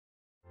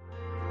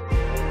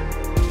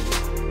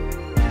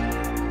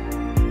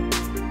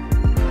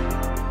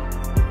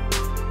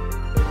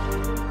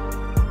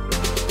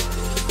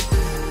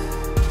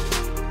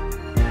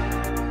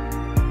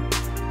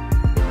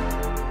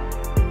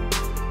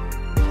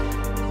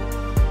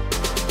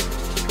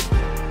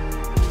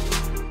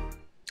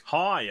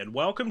Hi and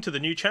welcome to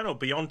the new channel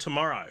Beyond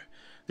Tomorrow.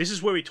 This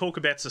is where we talk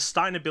about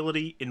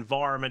sustainability,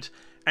 environment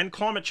and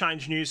climate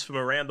change news from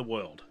around the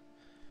world.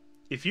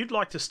 If you'd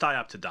like to stay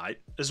up to date,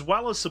 as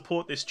well as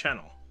support this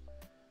channel,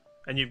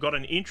 and you've got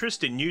an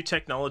interest in new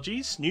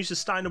technologies, new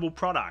sustainable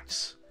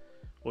products,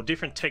 or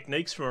different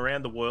techniques from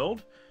around the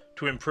world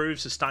to improve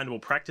sustainable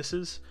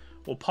practices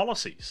or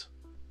policies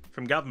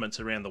from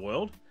governments around the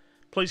world,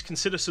 please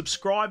consider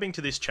subscribing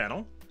to this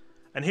channel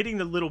and hitting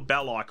the little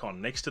bell icon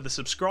next to the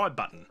subscribe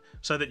button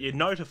so that you're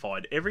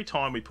notified every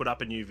time we put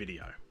up a new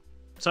video.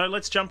 So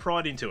let's jump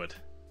right into it.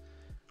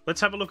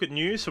 Let's have a look at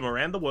news from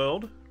around the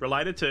world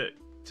related to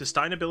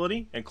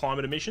sustainability and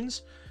climate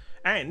emissions,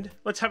 and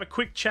let's have a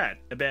quick chat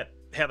about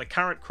how the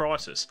current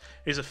crisis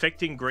is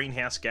affecting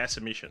greenhouse gas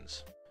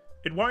emissions.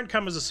 It won't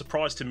come as a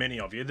surprise to many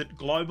of you that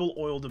global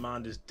oil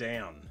demand is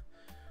down.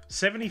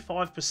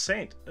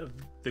 75% of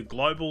the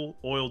global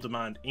oil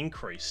demand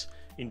increase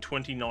in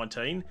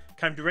 2019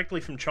 came directly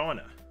from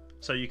China.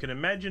 So you can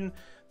imagine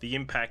the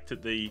impact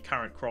that the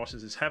current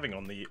crisis is having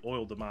on the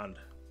oil demand.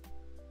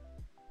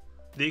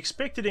 The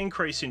expected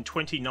increase in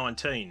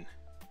 2019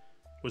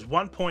 was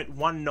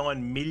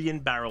 1.19 million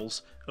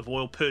barrels of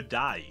oil per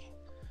day.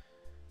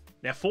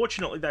 Now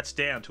fortunately that's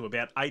down to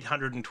about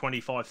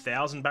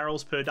 825,000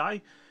 barrels per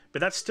day, but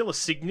that's still a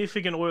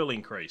significant oil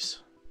increase.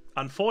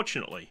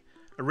 Unfortunately,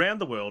 around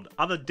the world,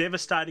 other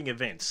devastating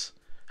events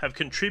have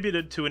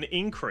contributed to an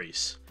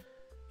increase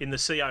in the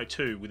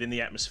CO2 within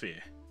the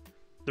atmosphere.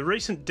 The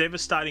recent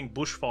devastating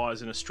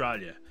bushfires in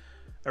Australia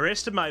are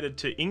estimated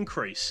to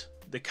increase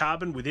the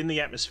carbon within the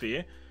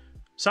atmosphere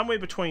somewhere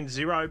between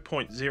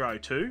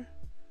 0.02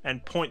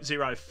 and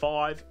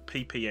 0.05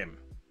 ppm.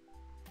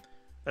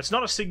 That's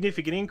not a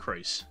significant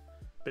increase,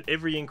 but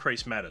every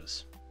increase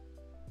matters.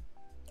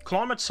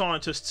 Climate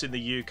scientists in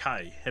the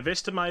UK have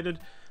estimated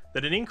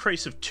that an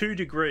increase of 2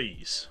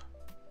 degrees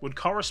would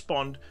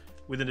correspond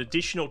with an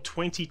additional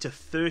 20 to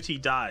 30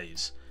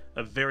 days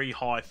of very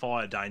high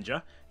fire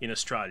danger in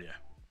Australia.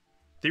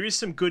 There is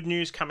some good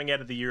news coming out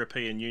of the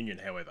European Union,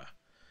 however.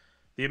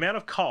 The amount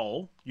of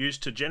coal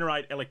used to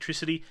generate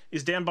electricity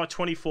is down by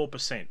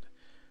 24%.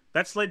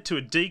 That's led to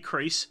a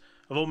decrease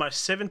of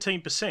almost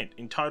 17%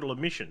 in total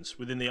emissions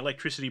within the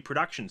electricity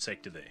production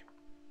sector there.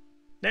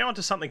 Now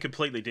onto something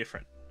completely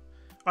different.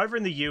 Over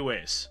in the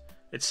US,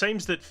 it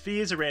seems that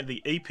fears around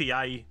the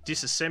EPA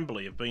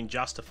disassembly have been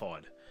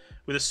justified,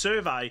 with a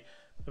survey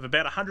of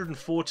about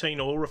 114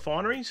 oil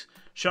refineries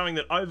showing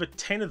that over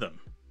 10 of them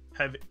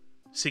have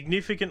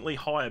significantly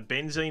higher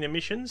benzene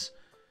emissions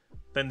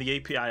than the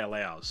EPA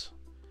allows.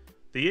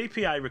 The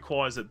EPA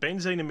requires that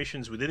benzene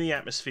emissions within the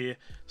atmosphere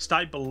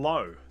stay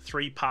below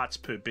 3 parts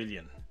per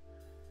billion.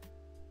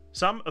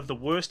 Some of the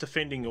worst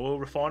offending oil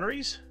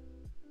refineries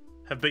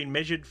have been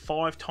measured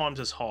 5 times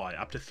as high,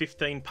 up to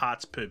 15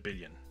 parts per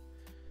billion.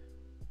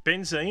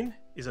 Benzene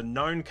is a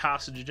known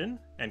carcinogen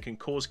and can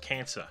cause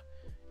cancer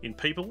in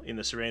people in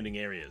the surrounding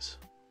areas.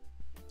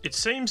 It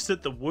seems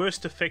that the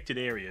worst affected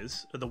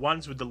areas are the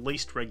ones with the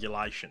least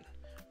regulation: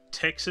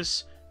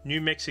 Texas, New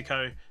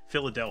Mexico,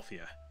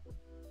 Philadelphia.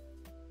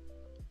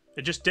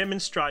 It just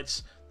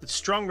demonstrates that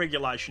strong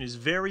regulation is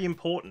very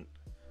important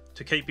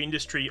to keep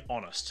industry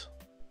honest.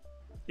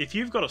 If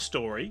you've got a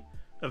story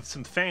of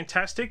some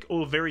fantastic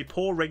or very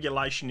poor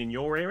regulation in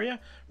your area,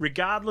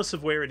 regardless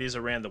of where it is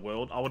around the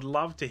world, I would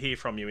love to hear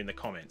from you in the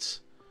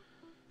comments.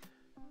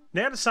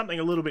 Now to something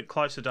a little bit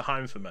closer to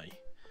home for me.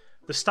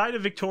 The state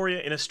of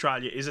Victoria in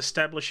Australia is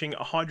establishing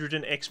a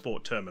hydrogen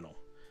export terminal,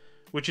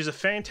 which is a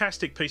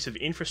fantastic piece of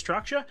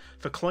infrastructure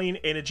for clean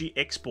energy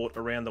export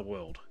around the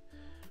world.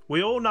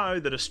 We all know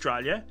that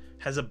Australia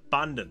has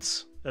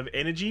abundance of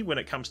energy when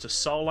it comes to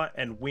solar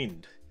and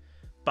wind,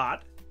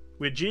 but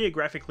we're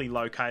geographically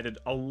located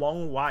a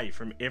long way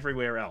from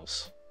everywhere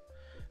else.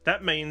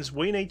 That means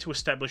we need to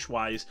establish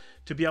ways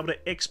to be able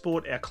to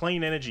export our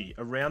clean energy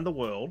around the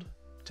world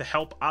to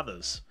help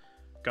others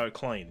go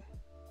clean.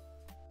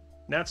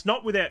 Now it's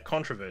not without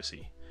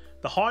controversy.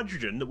 The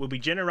hydrogen that will be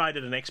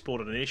generated and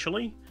exported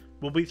initially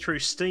will be through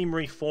steam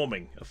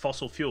reforming of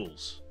fossil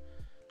fuels.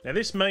 Now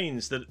this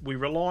means that we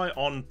rely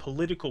on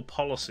political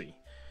policy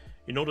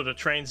in order to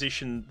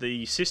transition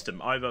the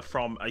system over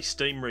from a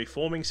steam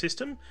reforming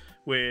system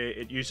where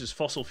it uses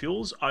fossil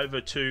fuels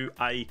over to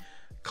a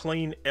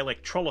clean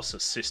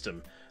electrolysis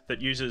system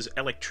that uses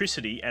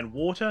electricity and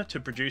water to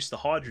produce the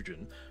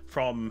hydrogen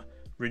from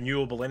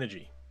renewable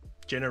energy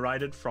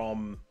generated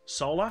from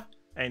solar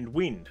and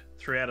wind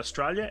throughout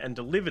Australia and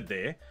delivered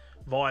there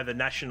via the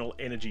national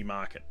energy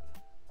market.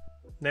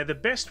 Now the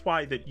best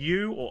way that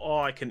you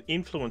or I can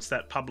influence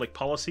that public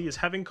policy is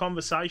having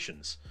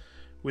conversations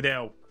with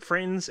our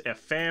friends, our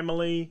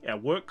family, our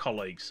work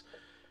colleagues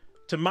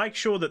to make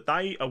sure that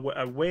they are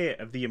aware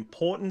of the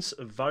importance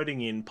of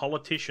voting in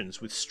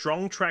politicians with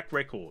strong track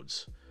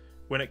records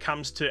when it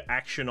comes to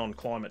action on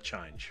climate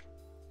change.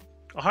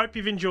 I hope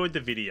you've enjoyed the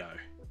video.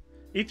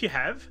 If you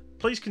have,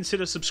 please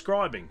consider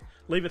subscribing,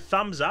 leave a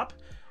thumbs up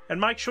and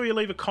make sure you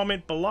leave a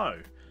comment below.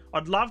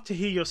 I'd love to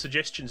hear your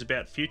suggestions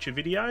about future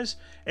videos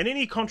and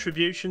any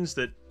contributions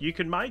that you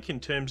can make in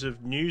terms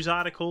of news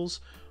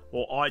articles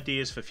or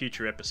ideas for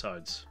future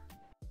episodes.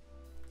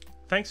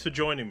 Thanks for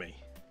joining me.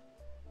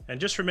 And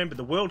just remember,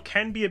 the world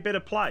can be a better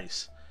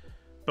place,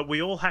 but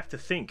we all have to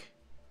think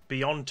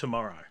beyond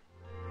tomorrow.